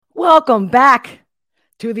Welcome back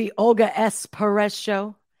to the Olga S. Pérez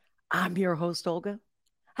Show. I'm your host, Olga.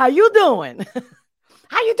 How you doing?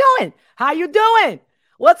 How you doing?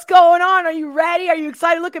 What's going on? Are you ready? Are you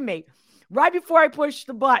excited? Look at me. Right before I push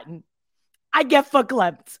the button, I get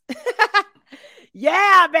verklempt.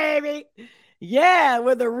 Yeah, baby. Yeah,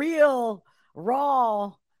 where the real,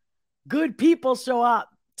 raw, good people show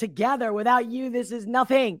up together. Without you, this is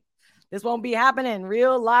nothing. This won't be happening.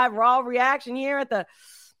 Real, live, raw reaction here at the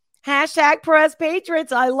hashtag Pérez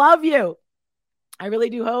Patriots. I love you. I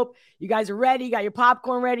really do hope you guys are ready. You got your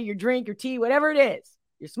popcorn ready, your drink, your tea, whatever it is,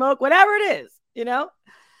 your smoke, whatever it is,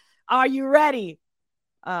 Are you ready?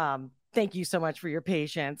 Thank you so much for your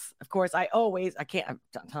patience. Of course, I'm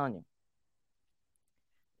telling you.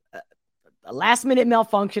 A last minute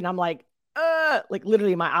malfunction. I'm like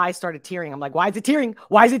literally my eyes started tearing. I'm like, why is it tearing?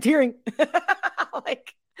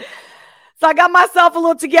 So I got myself a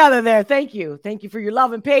little together there. Thank you. Thank you for your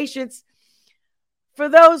love and patience. For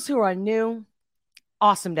those who are new,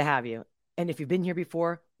 awesome to have you. And if you've been here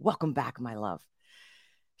before, welcome back, my love.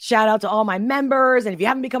 Shout out to all my members. And if you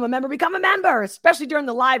haven't become a member, become a member, especially during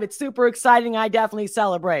the live. It's super exciting. I definitely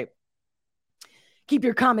celebrate. Keep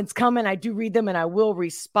your comments coming. I do read them and I will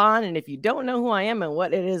respond. And if you don't know who I am and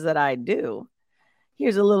what it is that I do,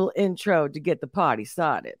 here's a little intro to get the party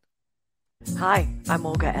started. Hi, I'm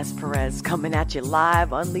Olga S. Pérez, coming at you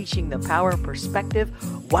live, unleashing the power of perspective,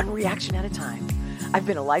 one reaction at a time. I've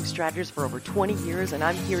been a life strategist for over 20 years, and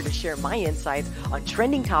I'm here to share my insights on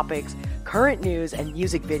trending topics, current news, and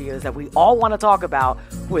music videos that we all want to talk about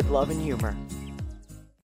with love and humor.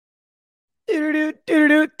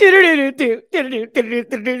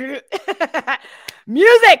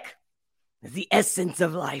 Music is the essence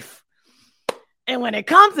of life. And when it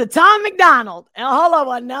comes to Tom McDonald, and hello,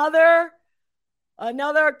 another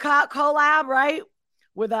collab, right?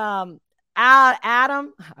 With Adam.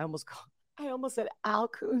 I almost said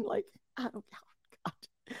Calhoun. God.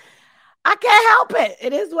 I can't help it.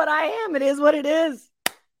 It is what I am. It is what it is.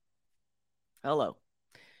 Hello.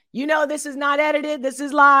 This is not edited. This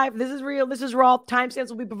is live. This is real. This is raw. Timestamps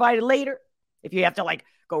will be provided later. If you have to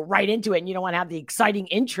go right into it and you don't want to have the exciting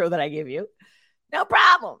intro that I give you, no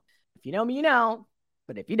problem. If you know me, you know.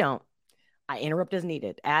 But if you don't, I interrupt as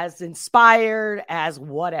needed, as inspired, as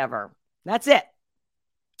whatever. That's it.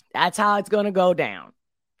 That's how it's going to go down.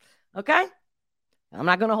 Okay? I'm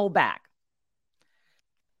not going to hold back.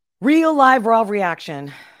 Real live raw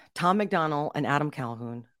reaction. Tom McDonald and Adam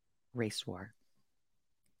Calhoun race war.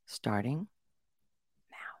 Starting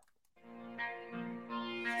now.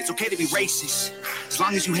 It's okay to be racist, as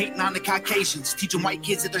long as you hating on the Caucasians, teaching white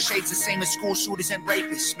kids that their shade's the same as school shooters and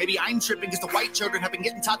rapists. Maybe I'm tripping because the white children have been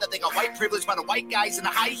getting taught that they got white privilege by the white guys in the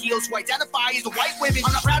high heels who identify as the white women.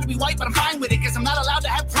 I'm not proud to be white, but I'm fine with it because I'm not allowed to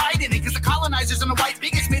have pride in it, because the colonizers and the white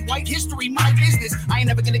bigots made white history my business. I ain't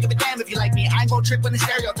never gonna give a damn if you like me. I ain't gonna trip when they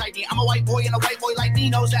stereotype me. I'm a white boy, and a white boy like me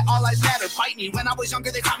knows that all lives matter. Bite me. When I was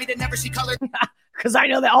younger, they taught me to never see color. Because I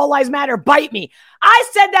know that all lives matter. Bite me. I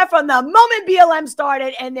said that from the moment BLM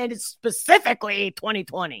started, and then it's specifically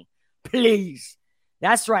 2020. Please.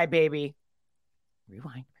 That's right, baby.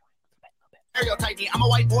 Rewind. Stereotype me. I'm a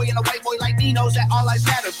white boy, and a white boy like me knows that all lives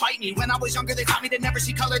matter. Bite me. When I was younger, they taught me to never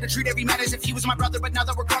see color, to treat every man as if he was my brother. But now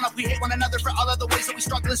that we're grown up, we hate one another for all of the ways that we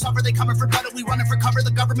struggle and suffer. They coming for better, we running for cover.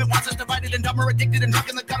 The government wants us divided and dumber, addicted and drunk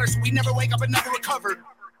in the gutter, so we never wake up and never recover.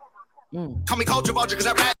 Call me culture vulture because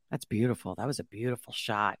I read. That's beautiful. That was a beautiful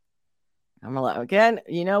shot. I'm again,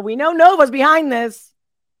 we know Nova's behind this.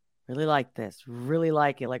 Really like this. Really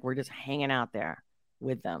like it. Like we're just hanging out there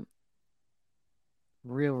with them.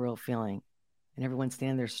 Real feeling. And everyone's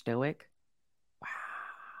standing there stoic. Wow.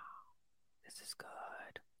 This is good.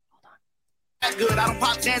 Hold on. That's good. I don't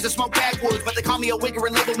pop jams or smoke backwoods, but they call me a wigger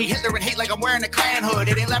and label me Hitler and hate like I'm wearing a Klan hood.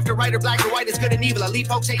 It ain't left or right or black or white, it's good and evil. Elite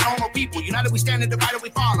folks ain't normal people. United we stand and divided we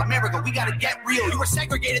fall. America, we gotta get real. You were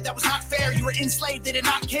segregated, that was not fair. You were enslaved, they did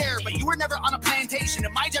not care. But you were never on a plantation,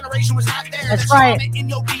 and my generation was not there. That's right. In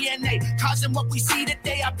your DNA, causing what we see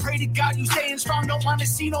today. I pray to God you staying strong. Don't want to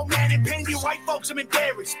see no man in pain. You white folks, I'm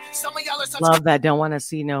embarrassed. Some of y'all are such. Love that. Don't want to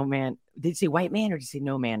see no man. Did he say white man or did he say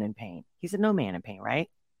no man in pain? He said no man in pain, right?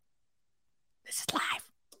 This is live.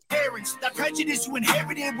 Parents, that prejudice you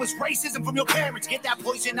inherited was racism from your parents. Get that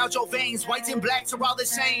poison out your veins. Whites and blacks are all the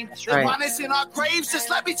same. They want us in our graves. Just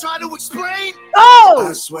let me try to explain. Oh!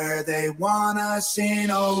 I swear they want us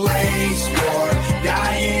in a race war,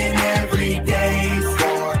 dying every day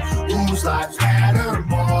for whose lives matter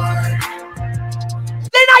more.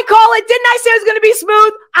 Didn't I call it? Didn't I say it was going to be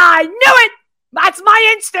smooth? I knew it. That's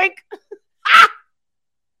my instinct.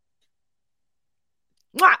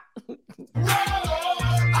 Mwah.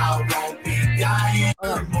 I won't be dying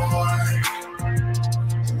more.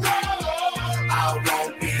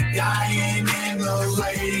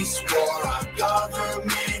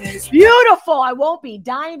 Beautiful. I won't be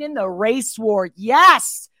dying in the race war.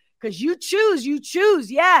 Yes. Because you choose.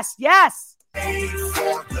 Yes. Because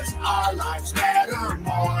our lives matter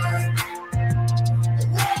more.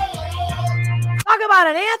 Talk about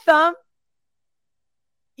an anthem.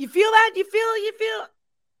 You feel that? You feel.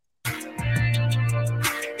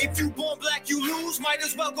 If you born black, you lose. Might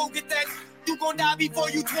as well go get that. You gon' die before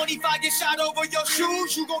you 25, get shot over your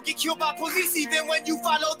shoes. You gon' get killed by police even when you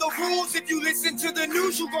follow the rules. If you listen to the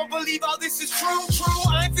news, you gon' believe all this is true.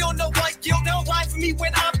 I ain't feel no white guilt. Don't lie for me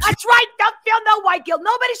when I'm... That's right. Don't feel no white guilt.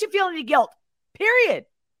 Nobody should feel any guilt. Period.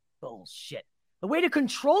 Bullshit. The way to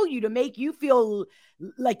control you to make you feel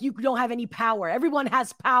like you don't have any power. Everyone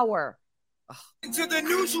has power. To the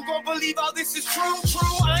news, you gon' believe all this is true.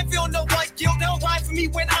 I ain't feel no white guilt. They'll lie for me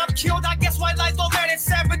when I'm killed. I guess white life don't matter,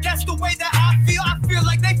 sad, but that's the way that I feel. I feel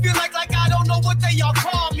like they feel like I don't know what they all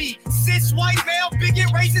call me. Cis, white, male,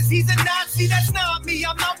 bigot, racist, he's a Nazi. That's not me.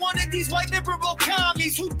 I'm not one of these white liberal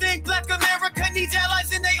commies who think black America needs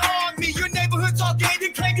allies in their army. Your neighborhood's all gay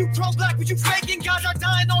and claim you pro-black, but you faking. Guys are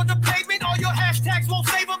dying on the pavement. All your hashtags won't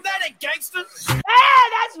save them. That ain't gangster.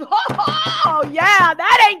 Yeah,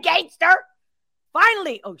 that ain't gangster.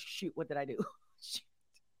 Finally. Oh, shoot. What did I do?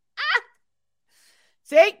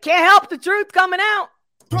 See? Can't help the truth coming out.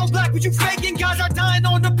 Pro-black, but you faking. Guys are dying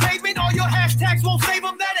on the pavement. All your hashtags won't save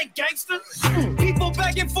them. That ain't gangster. People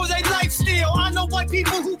begging for their life still. I know white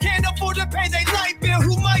people who can't afford to pay their light bill,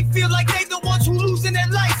 who might feel like they the ones who losing their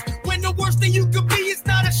life, when the worst thing you could be is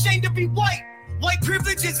not ashamed to be white. White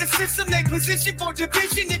privilege is a system they position for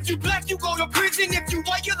division. If you black, you go to prison. If you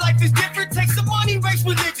white, your life is different. Take some money, race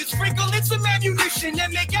religion, sprinkle in some ammunition,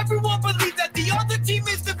 and make everyone believe that the other team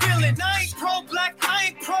is the villain. I ain't pro-black, I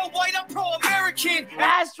ain't pro-white, I'm pro-American.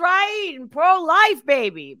 That's right. And pro-life,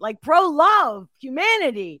 baby. Like pro-love,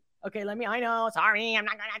 humanity. Okay, I know, sorry, I'm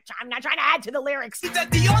not trying to add to the lyrics.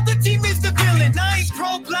 That the other team is the villain. I ain't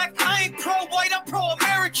pro-black, I ain't pro-white, I'm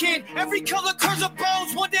pro-American. Every color curves of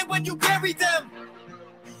bones one day when you bury them.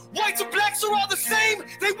 Whites and blacks are all the same.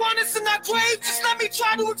 They want us in that grave, just let me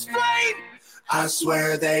try to explain. I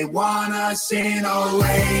swear they want us in a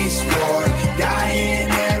race war,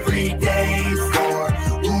 dying every day for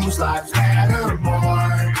whose lives matter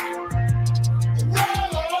more.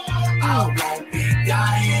 I won't be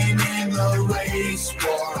dying in the race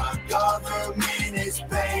war. Our government is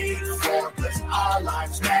paid for, cause our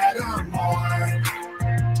lives matter more.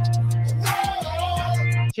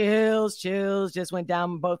 Chills. Just went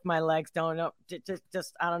down both my legs. Don't know.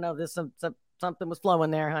 Just I don't know. There's something was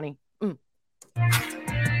flowing there, honey.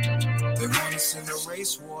 They want us in a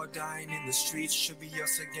race war, dying in the streets. Should be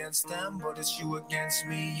us against them, but it's you against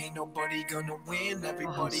me. Ain't nobody gonna win.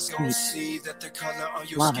 Everybody gonna see that the color of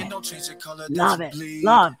your skin don't change the color. Love it.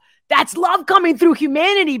 Love. That's love coming through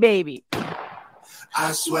humanity, baby.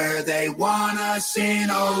 I swear they want us in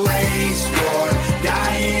a race war,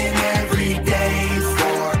 dying every day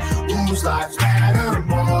for whose lives matter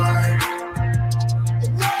more.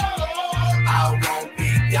 I won't be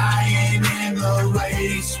dying in the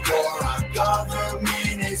race war. Our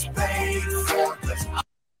government is paid for.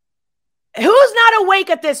 Who's not awake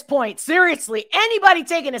at this point? Seriously, anybody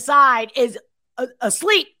taking a side is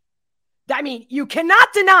asleep. I mean, you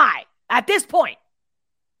cannot deny at this point,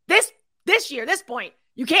 this year, this point,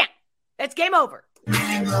 you can't. It's game over. In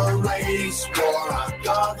the race war, our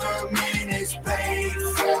government is paid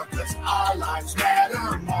for, cause our lives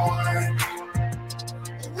matter more.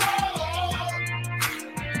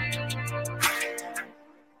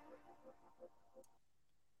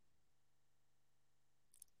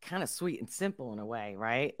 Kind of sweet and simple in a way,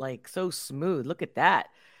 right? Like so smooth. Look at that.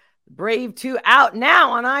 Brave 2 out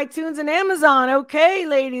now on iTunes and Amazon. Okay,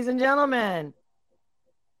 ladies and gentlemen.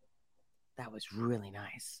 That was really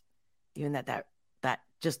nice. Even that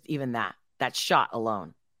shot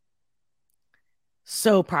alone.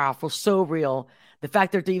 So powerful, so real. The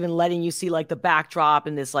fact that they're even letting you see like the backdrop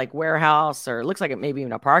in this like warehouse, or it looks like it maybe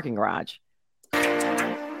even a parking garage.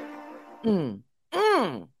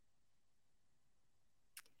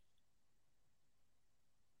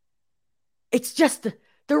 It's just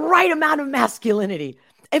the right amount of masculinity.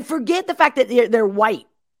 And forget the fact that they're white.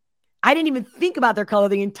 I didn't even think about their color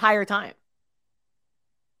the entire time.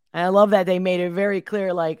 And I love that they made it very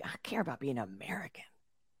clear, like, I care about being American.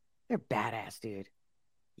 They're badass, dude.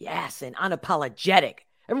 Yes, and unapologetic.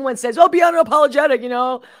 Everyone says, oh, be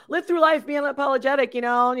unapologetic, live through life, be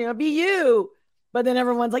unapologetic, be you. But then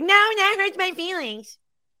everyone's like, no, that hurts my feelings.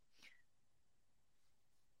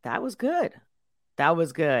 That was good.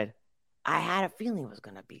 I had a feeling it was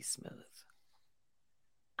going to be smooth.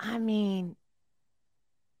 I mean,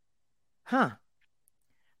 they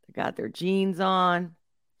got their jeans on.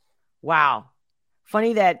 Wow.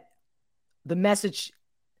 Funny that the message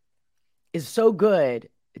is so good.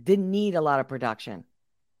 It didn't need a lot of production.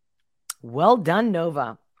 Well done,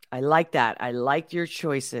 Nova. I like that. I liked your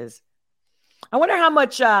choices. I wonder how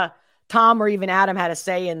much Tom or even Adam had to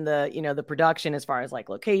say in the production as far as like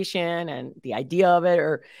location and the idea of it,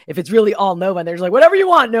 or if it's really all Nova and they're just like, whatever you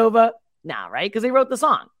want, Nova. Nah, right? Because they wrote the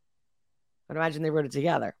song. But imagine they wrote it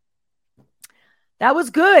together. That was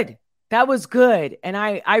good. That was good. And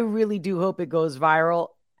I really do hope it goes viral.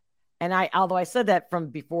 And although I said that from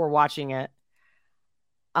before watching it,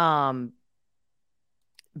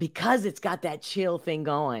 because it's got that chill thing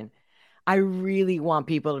going, I really want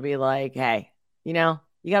people to be like, hey, you got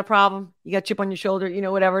a problem? You got a chip on your shoulder?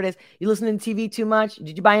 Whatever it is. You listening to TV too much?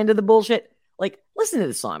 Did you buy into the bullshit? Like, listen to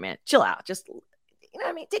this song, man. Chill out. Just, what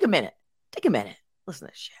I mean? Take a minute. Listen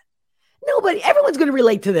to this shit. Everyone's going to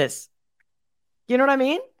relate to this. You know what I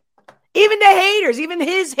mean? Even the haters, even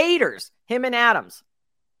his haters, him and Adams.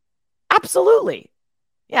 Absolutely.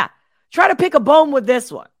 Yeah. Try to pick a bone with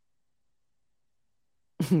this one.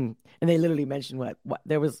 And they literally mentioned what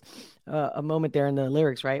there was a moment there in the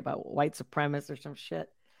lyrics, right? About white supremacists or some shit.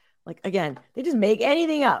 Like, again, they just make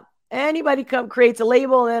anything up. Anybody creates a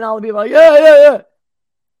label and then all the people are like, yeah.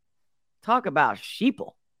 Talk about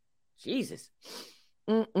sheeple. Jesus.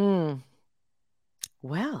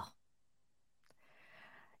 Well,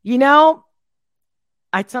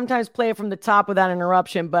 I sometimes play it from the top without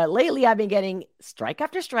interruption, but lately I've been getting strike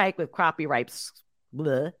after strike with copyrights.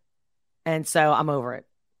 Blah. And so I'm over it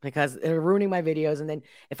because they're ruining my videos. And then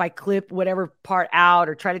if I clip whatever part out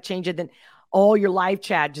or try to change it, then all your live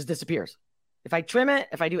chat just disappears. If I trim it,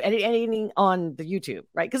 if I do anything on the YouTube,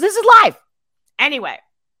 right? Because this is live. Anyway,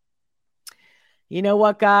 you know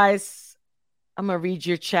what, guys? I'm going to read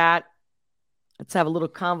your chat. Let's have a little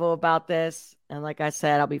convo about this. And like I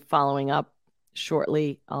said, I'll be following up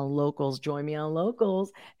shortly on Locals. Join me on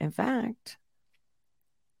Locals. In fact,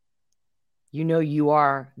 you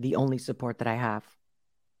are the only support that I have.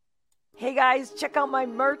 Hey guys, check out my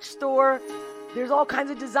merch store. There's all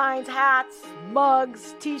kinds of designs, hats,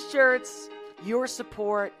 mugs, t-shirts. Your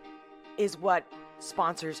support is what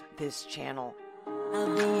sponsors this channel.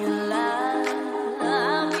 I'll be your love.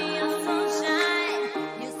 I'll be your sunshine.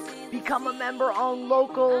 Become a member on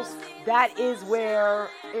Locals. That is where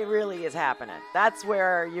it really is happening. That's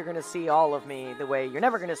where you're going to see all of me the way you're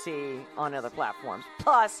never going to see on other platforms.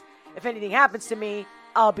 Plus, if anything happens to me,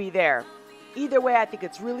 I'll be there. Either way, I think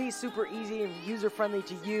it's really super easy and user-friendly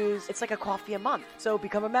to use. It's like a coffee a month. So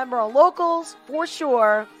become a member on Locals for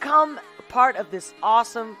sure. Become part of this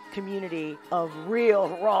awesome community of real,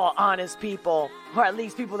 raw, honest people. Or at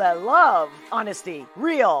least people that love honesty,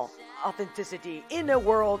 real authenticity in a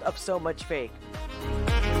world of so much fake.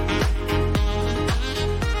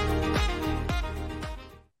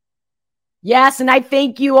 Yes, and I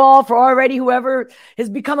thank you all for already whoever has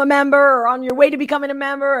become a member or on your way to becoming a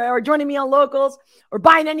member or joining me on Locals or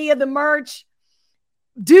buying any of the merch.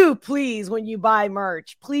 Do please, when you buy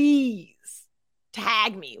merch, please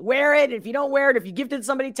tag me. Wear it. If you don't wear it, if you gifted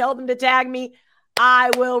somebody, tell them to tag me. I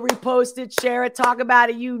will repost it, share it, talk about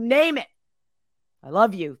it, you name it. I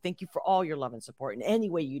love you. Thank you for all your love and support in any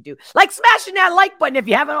way you do. Like smashing that like button if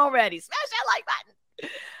you haven't already. Smash that like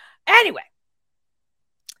button. Anyway.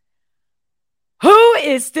 Who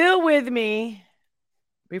is still with me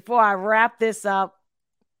before I wrap this up?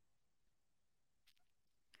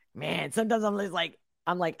 Man, sometimes I'm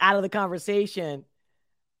like out of the conversation.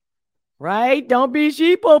 Right? Don't be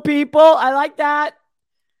sheeple, people. I like that.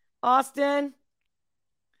 Austin.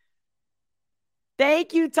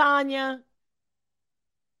 Thank you, Tanya.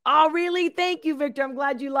 Oh, really? Thank you, Victor. I'm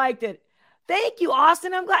glad you liked it. Thank you,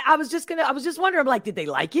 Austin. I'm glad. I was just wondering, like, did they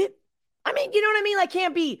like it? I mean, you know what I mean? Like,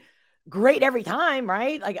 can't be great every time,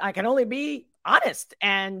 right? Like, I can only be honest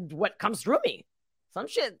and what comes through me. Some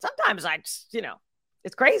shit, sometimes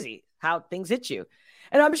it's crazy how things hit you.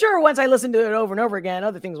 And I'm sure once I listen to it over and over again,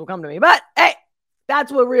 other things will come to me. But hey,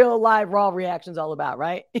 that's what real live raw reaction's all about,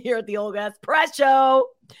 right? Here at the Olga Press Show.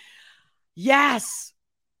 Yes.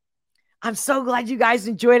 I'm so glad you guys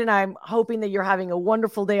enjoyed it. And I'm hoping that you're having a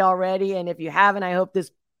wonderful day already. And if you haven't, I hope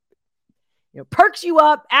this perks you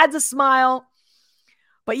up, adds a smile.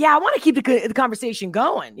 But yeah, I want to keep the conversation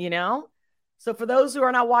going, So for those who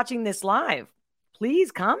are not watching this live,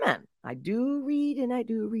 please comment. I do read and I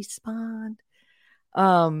do respond.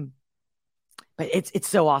 But it's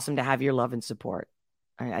so awesome to have your love and support.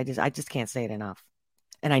 I just can't say it enough.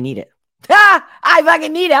 And I need it. I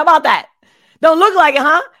fucking need it. How about that? Don't look like it,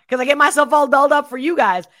 huh? Because I get myself all dolled up for you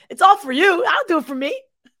guys. It's all for you. I don't do it for me.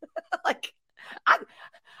 I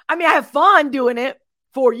have fun doing it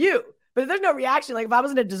for you. But if there's no reaction, like if I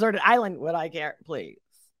was in a deserted island, would I care? Please.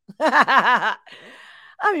 I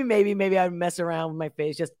mean, maybe I'd mess around with my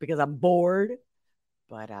face just because I'm bored.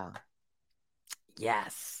 But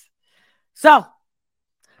yes. So,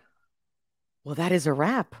 well, that is a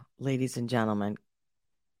wrap, ladies and gentlemen.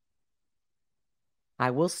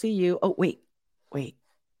 I will see you. Oh, wait. Let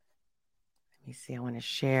me see. I want to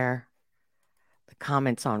share the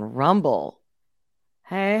comments on Rumble.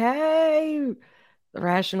 Hey. The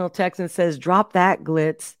Rational Texan says, drop that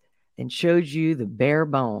glitz and showed you the bare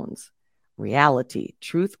bones. Reality,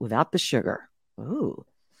 truth without the sugar. Ooh,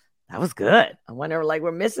 that was good. I wonder, like,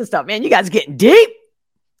 we're missing stuff. Man, you guys are getting deep.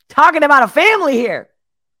 Talking about a family here.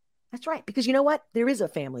 That's right, because you know what? There is a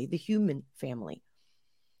family, the human family.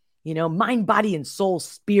 You know, mind, body, and soul,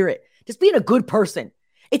 spirit. Just being a good person.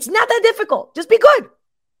 It's not that difficult. Just be good.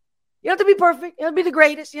 You don't have to be perfect. You don't have to be the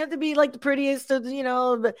greatest. You don't have to be like the prettiest, you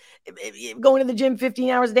know, going to the gym 15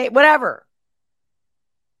 hours a day, whatever.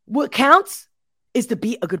 What counts is to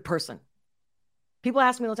be a good person. People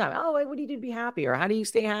ask me all the time, oh, what do you do to be happy? Or how do you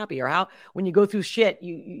stay happy? Or how, when you go through shit,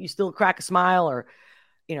 you still crack a smile or,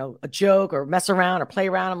 you know, a joke or mess around or play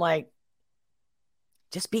around. I'm like,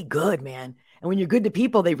 just be good, man. And when you're good to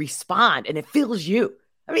people, they respond and it fills you.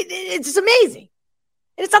 I mean, it's just amazing.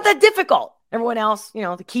 And it's not that difficult. Everyone else, you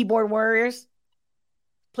know, the keyboard warriors,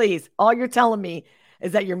 please, all you're telling me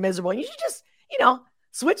is that you're miserable. You should just, you know,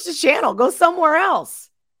 switch the channel, go somewhere else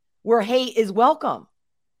where hate is welcome.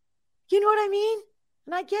 You know what I mean?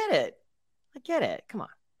 And I get it. Come on.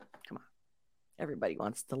 Everybody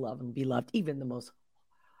wants to love and be loved, even the most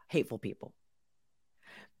hateful people.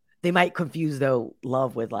 They might confuse, though,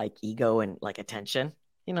 love with like ego and like attention.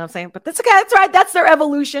 You know what I'm saying? But that's okay. That's right. That's their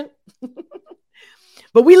evolution.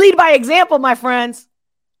 But we lead by example, my friends.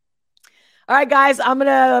 All right, guys, I'm going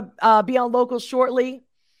to be on Local shortly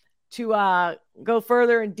to go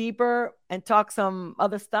further and deeper and talk some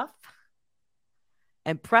other stuff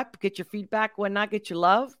and prep, get your feedback, whatnot, get your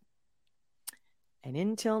love. And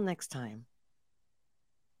until next time.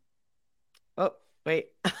 Oh, wait.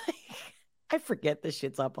 I forget this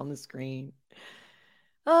shit's up on the screen.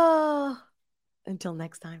 Oh, until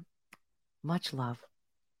next time, much love,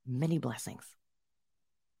 many blessings.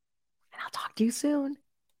 And I'll talk to you soon.